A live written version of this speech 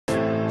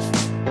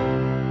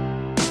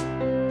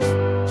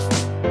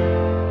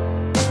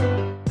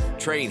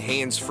Train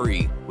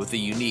hands-free with the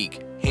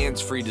unique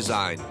hands-free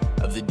design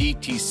of the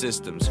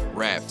d.t.systems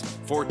RAPT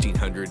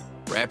 1400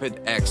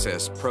 Rapid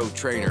Access Pro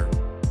Trainer.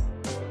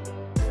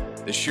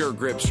 The Sure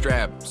Grip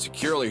strap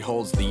securely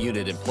holds the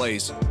unit in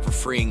place for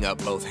freeing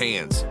up both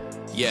hands,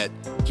 yet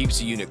keeps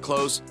the unit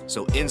close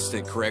so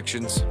instant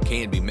corrections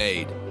can be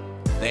made.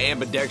 The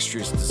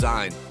ambidextrous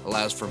design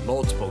allows for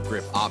multiple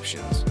grip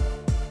options.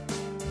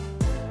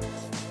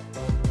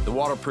 The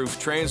waterproof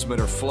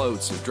transmitter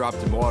floats if dropped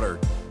in water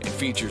and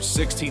features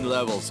 16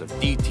 levels of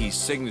d.t.'s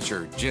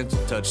signature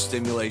gentle touch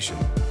stimulation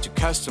to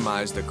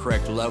customize the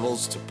correct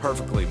levels to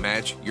perfectly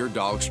match your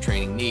dog's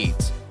training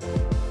needs.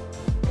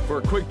 For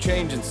a quick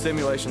change in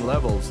stimulation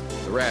levels,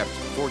 the RAPT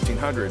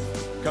 1400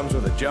 comes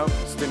with a jump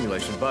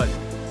stimulation button.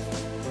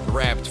 The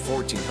RAPT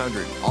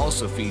 1400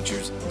 also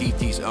features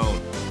d.t.'s own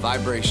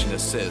Vibrate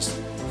Assist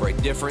for a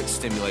different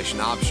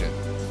stimulation option.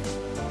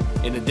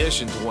 In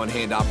addition to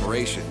one-hand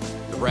operation,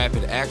 the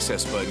rapid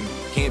access button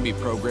can be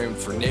programmed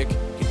for nick,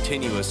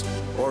 continuous,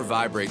 or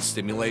vibrate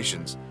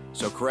stimulations,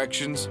 so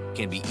corrections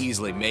can be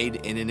easily made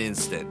in an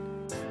instant.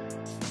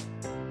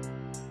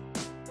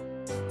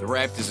 The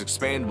RAPT is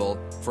expandable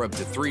for up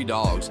to 3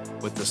 dogs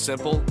with the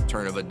simple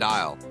turn of a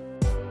dial.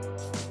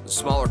 The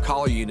smaller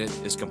collar unit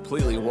is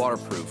completely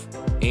waterproof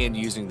and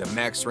using the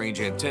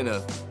MAXX-Range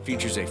antenna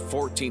features a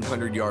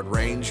 1,400-yard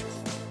range.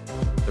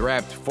 The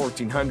RAPT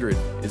 1400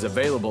 is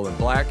available in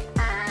black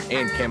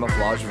and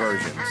camouflage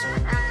versions.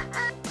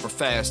 For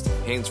fast,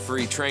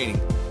 hands-free training,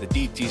 the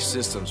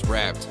d.t.systems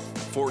RAPT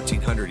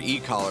 1400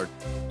 e-collar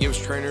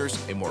gives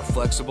trainers a more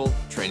flexible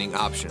training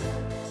option.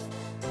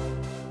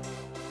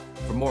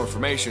 For more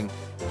information,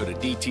 go to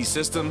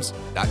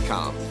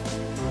d.t.systems.com.